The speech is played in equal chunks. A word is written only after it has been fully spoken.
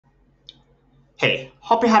Hey,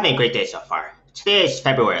 hope you're having a great day so far. Today is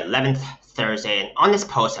February 11th, Thursday, and on this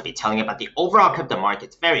post I'll be telling you about the overall crypto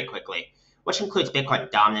markets very quickly, which includes Bitcoin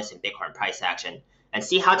dominance and Bitcoin price action, and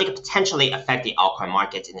see how they could potentially affect the altcoin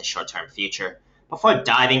markets in the short-term future, before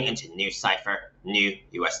diving into NuCypher,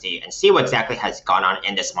 NUUSD, and see what exactly has gone on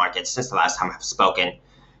in this market since the last time I've spoken.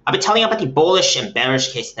 I'll be telling you about the bullish and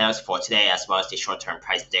bearish case scenarios for today, as well as the short-term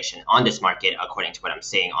price prediction on this market according to what I'm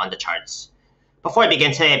seeing on the charts. Before I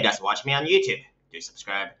begin today, if you guys are watching me on YouTube, do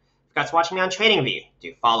subscribe. If you guys are watching me on TradingView,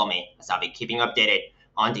 do follow me, as I'll be keeping you updated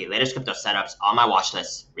on the latest crypto setups on my watch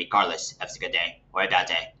list, regardless if it's a good day or a bad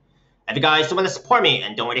day. If you guys do want to support me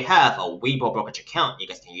and don't already have a Webull brokerage account, you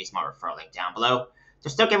guys can use my referral link down below. They're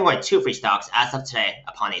still giving away 2 free stocks as of today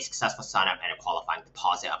upon a successful sign-up and a qualifying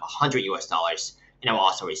deposit of $100 and I will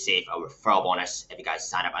also receive a referral bonus if you guys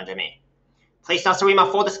sign up under me. Please also read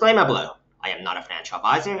my full disclaimer below. I am not a financial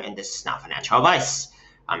advisor, and this is not financial advice.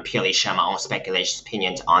 I'm purely sharing my own speculations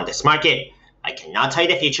opinions on this market. I cannot tell you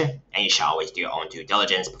the future, and you should always do your own due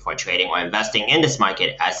diligence before trading or investing in this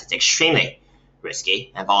market, as it's extremely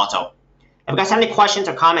risky and volatile. If you guys have any questions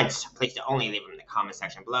or comments, please do only leave them in the comment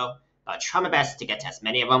section below. I'll try my best to get to as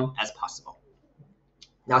many of them as possible.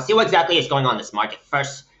 Now, see what exactly is going on in this market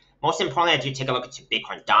first. Most importantly, I do take a look into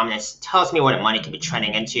Bitcoin dominance. It tells me where the money can be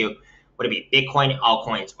trending into. Would it be Bitcoin,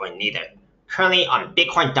 altcoins, or neither? Currently, on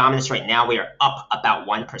Bitcoin dominance right now, we are up about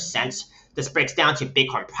 1%. This breaks down to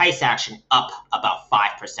Bitcoin price action up about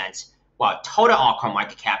 5%, while total altcoin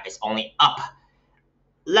market cap is only up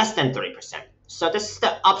less than 3%. So this is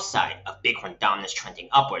the upside of Bitcoin dominance trending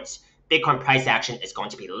upwards. Bitcoin price action is going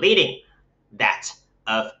to be leading that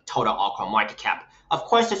of total altcoin market cap. Of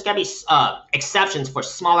course, there's going to be exceptions for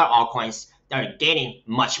smaller altcoins that are gaining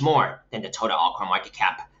much more than the total altcoin market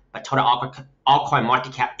cap. But total altcoin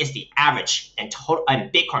market cap is the average, and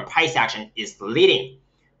Bitcoin price action is leading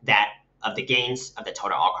that of the gains of the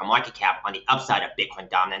total altcoin market cap on the upside of Bitcoin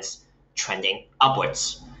dominance trending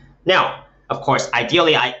upwards. Now, of course,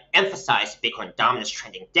 ideally, I emphasize Bitcoin dominance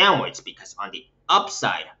trending downwards, because on the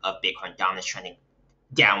upside of Bitcoin dominance trending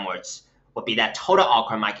downwards would be that total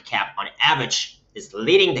altcoin market cap on average is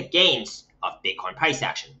leading the gains of Bitcoin price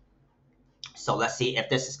action. So let's see if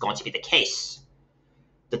this is going to be the case.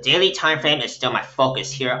 The daily time frame is still my focus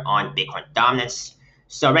here on Bitcoin dominance.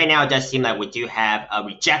 So right now it does seem like we do have a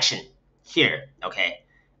rejection here, okay,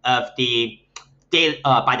 of the daily,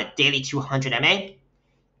 by the daily 200 MA.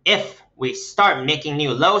 If we start making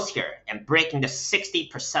new lows here and breaking the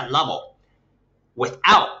 60% level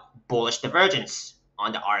without bullish divergence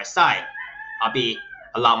on the RSI, I'll be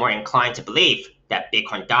a lot more inclined to believe that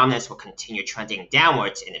Bitcoin dominance will continue trending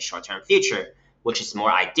downwards in the short-term future, which is more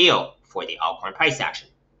ideal for the altcoin price action.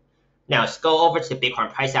 Now, let's go over to the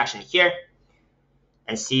Bitcoin price action here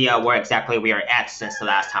and see where exactly we are at since the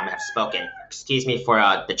last time we have spoken. Excuse me for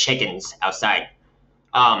the chickens outside.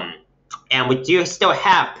 And we do still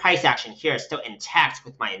have price action here still intact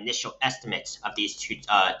with my initial estimates of these two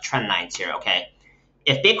trend lines here, okay?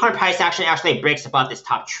 If Bitcoin price action actually breaks above this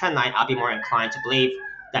top trend line, I'll be more inclined to believe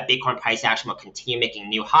that Bitcoin price action will continue making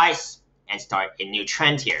new highs and start a new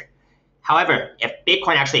trend here. However, if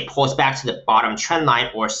Bitcoin actually pulls back to the bottom trend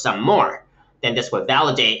line or some more, then this would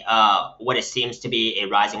validate what it seems to be a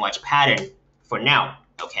rising wedge pattern for now,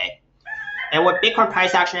 okay? And when Bitcoin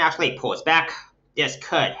price action actually pulls back, this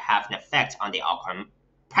could have an effect on the altcoin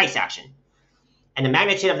price action. And the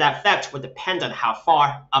magnitude of that effect would depend on how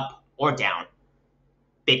far up or down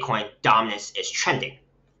Bitcoin dominance is trending.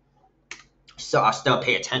 So I'll still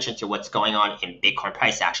pay attention to what's going on in Bitcoin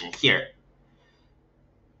price action here.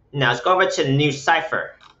 Now let's go over to NuCypher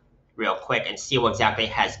real quick and see what exactly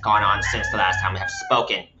has gone on since the last time we have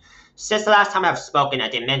spoken. Since the last time I have spoken, I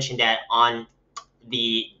did mention that on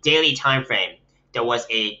the daily time frame, there was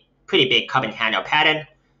a pretty big cup and handle pattern.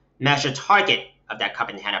 Measured target of that cup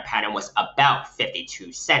and handle pattern was about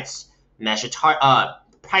 52 cents.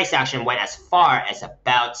 Price action went as far as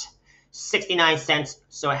about 69 cents,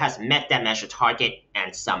 so it has met that measured target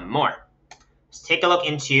and some more. Let's take a look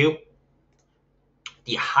into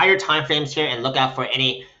the higher time frames here and look out for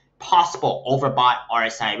any possible overbought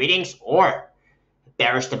RSI readings or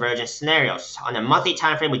bearish divergence scenarios. On the monthly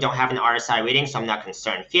time frame, we don't have an RSI reading, so I'm not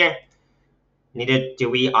concerned here. Neither do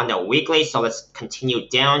we on the weekly, so let's continue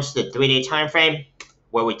down to the 3-day time frame,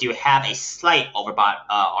 where we do have a slight overbought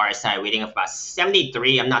RSI reading of about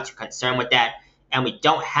 73. I'm not too concerned with that. And we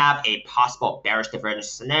don't have a possible bearish divergence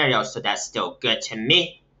scenario, so that's still good to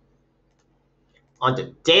me. On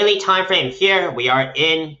the daily time frame here, we are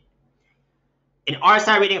in an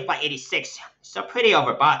RSI reading of about 86, so pretty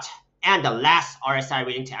overbought. And the last RSI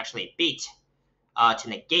reading to actually beat, to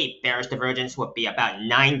negate bearish divergence, would be about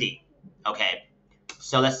 90. Okay,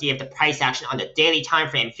 So let's see if the price action on the daily time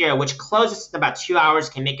frame here, which closes in about 2 hours,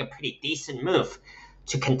 can make a pretty decent move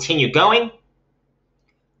to continue going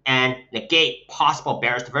and negate possible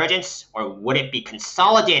bearish divergence, or would it be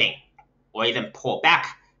consolidating or even pull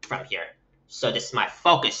back from here? So this is my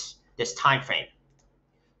focus, this time frame.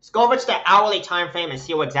 Let's go over to the hourly time frame and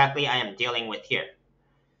see what exactly I am dealing with here.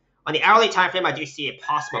 On the hourly time frame, I do see a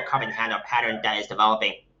possible cup and handle pattern that is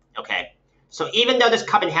developing. Okay, so even though this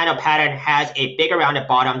cup and handle pattern has a bigger rounded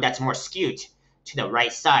bottom that's more skewed to the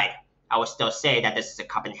right side, I would still say that this is a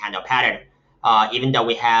cup and handle pattern. Even though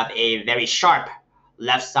we have a very sharp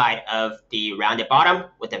left side of the rounded bottom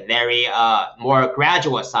with a very more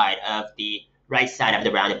gradual side of the right side of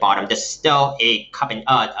the rounded bottom, there's still a cup and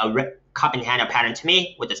handle pattern to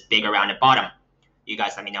me with this bigger rounded bottom. You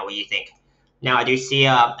guys let me know what you think. Now I do see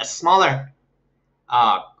a smaller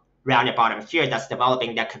rounded bottom here that's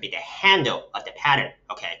developing. That could be the handle of the pattern.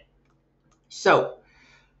 Okay, so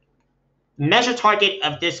measure target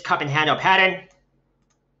of this cup and handle pattern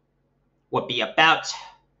would be about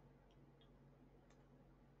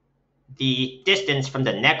the distance from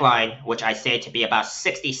the neckline, which I say to be about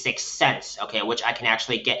 66 cents, okay, which I can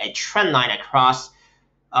actually get a trend line across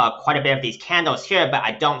quite a bit of these candles here, but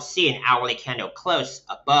I don't see an hourly candle close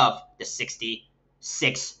above the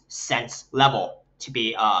 66 cents level to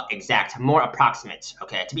be exact, more approximate,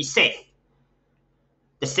 okay, to be safe.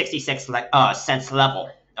 The 66 cents level,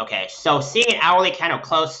 okay, so seeing an hourly candle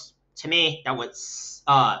close, to me, that would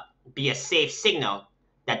be a safe signal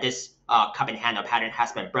that this cup and handle pattern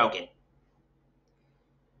has been broken.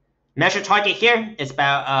 Measure target here is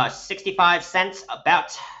about 65 cents,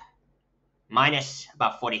 about minus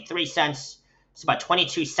about 43 cents. It's about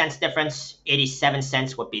 22 cents difference. 87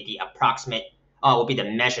 cents would be the approximate, would be the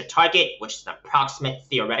measured target, which is an approximate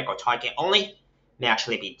theoretical target only. May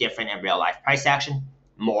actually be different in real life price action,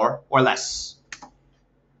 more or less.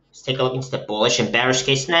 Let's take a look into the bullish and bearish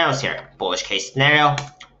case scenarios here. Bullish case scenario,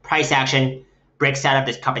 price action breaks out of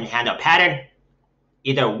this cup and handle pattern,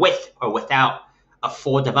 either with or without a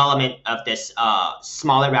full development of this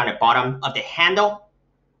smaller rounded bottom of the handle.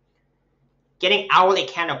 Getting hourly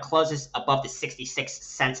candle closes above the 66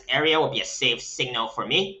 cents area will be a safe signal for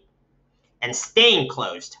me. And staying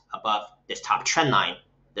closed above this top trend line,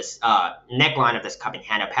 this neckline of this cup and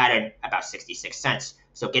handle pattern, about 66 cents.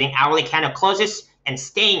 So getting hourly candle closes and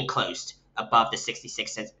staying closed above the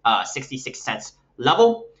 66 cents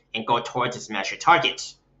level and go towards its measured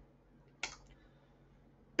target.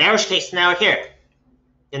 Bearish case scenario here.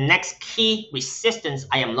 The next key resistance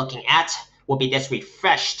I am looking at will be this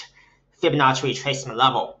refreshed Fibonacci retracement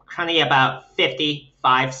level, currently about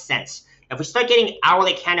 55 cents. If we start getting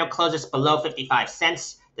hourly candle closes below 55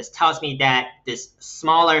 cents, this tells me that this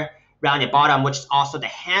smaller rounded bottom, which is also the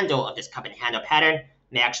handle of this cup and handle pattern,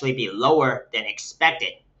 may actually be lower than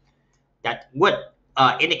expected. That would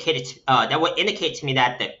indicate to me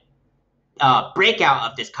that the breakout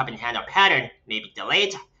of this cup and handle pattern may be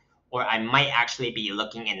delayed, or I might actually be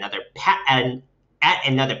looking at another pattern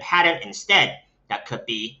instead that could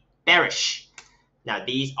be bearish. Now,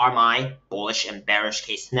 these are my bullish and bearish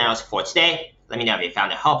case scenarios for today. Let me know if you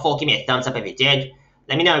found it helpful. Give me a thumbs up if you did.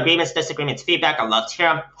 Let me know agreements, disagreements, feedback. I'd love to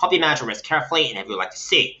hear them. Hope you manage your risk carefully, and if you would like to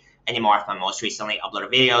see any more of my most recently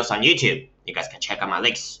uploaded videos on YouTube, you guys can check out my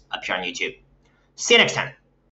links up here on YouTube. See you next time.